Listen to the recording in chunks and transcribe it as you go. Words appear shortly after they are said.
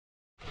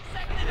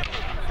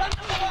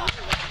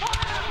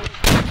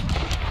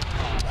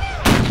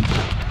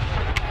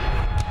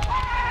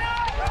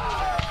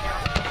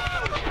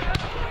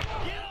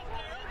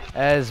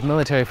As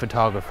military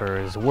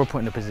photographers, we're put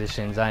into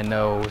positions I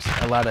know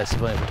a lot of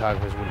civilian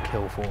photographers would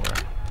kill for.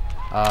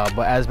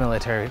 But as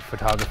military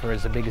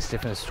photographers, the biggest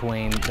difference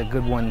between the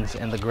good ones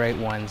and the great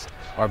ones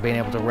are being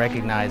able to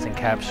recognize and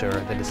capture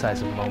the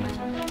decisive moment.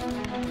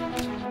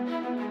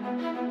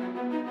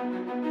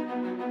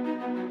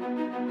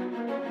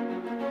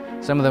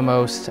 Some of the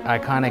most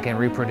iconic and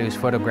reproduced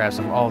photographs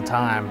of all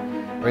time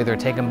are either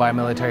taken by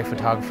military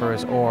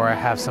photographers or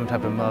have some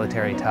type of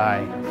military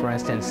tie. For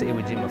instance, the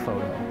Iwo Jima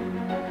photo.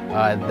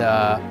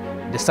 The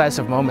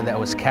decisive moment that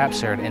was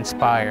captured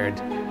inspired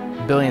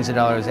billions of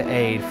dollars of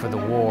aid for the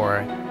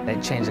war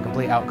that changed the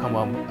complete outcome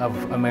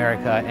of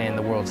America and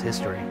the world's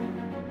history.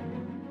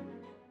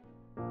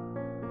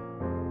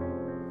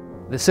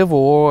 The Civil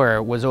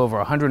War was over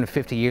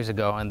 150 years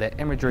ago, and the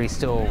imagery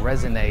still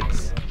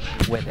resonates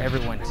with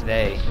everyone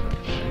today.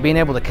 Being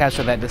able to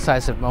capture that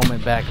decisive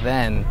moment back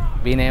then,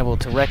 being able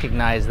to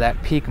recognize that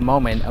peak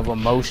moment of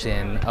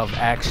emotion, of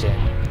action,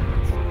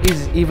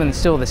 is even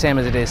still the same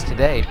as it is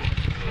today.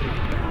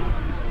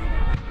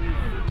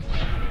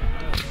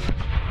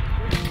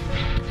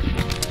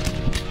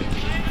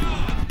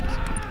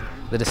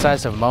 The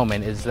decisive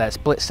moment is that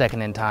split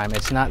second in time.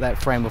 It's not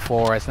that frame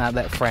before, it's not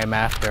that frame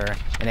after,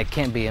 and it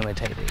can't be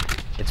imitated.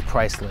 It's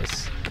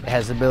priceless. It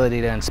has the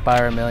ability to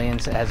inspire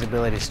millions, it has the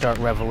ability to start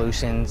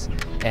revolutions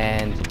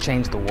and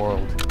change the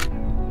world.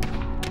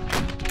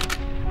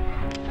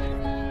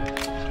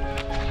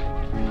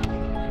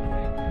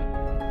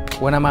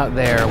 When I'm out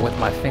there with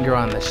my finger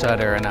on the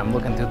shutter and I'm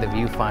looking through the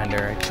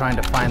viewfinder, trying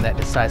to find that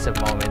decisive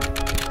moment,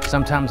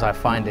 sometimes I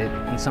find it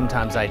and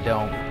sometimes I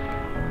don't.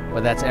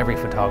 But that's every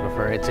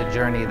photographer. It's a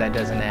journey that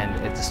doesn't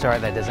end. It's a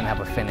start that doesn't have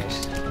a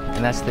finish.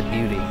 And that's the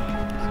beauty,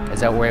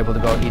 is that we're able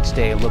to go each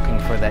day looking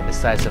for that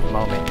decisive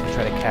moment and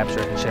try to capture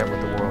it and share it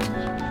with the world.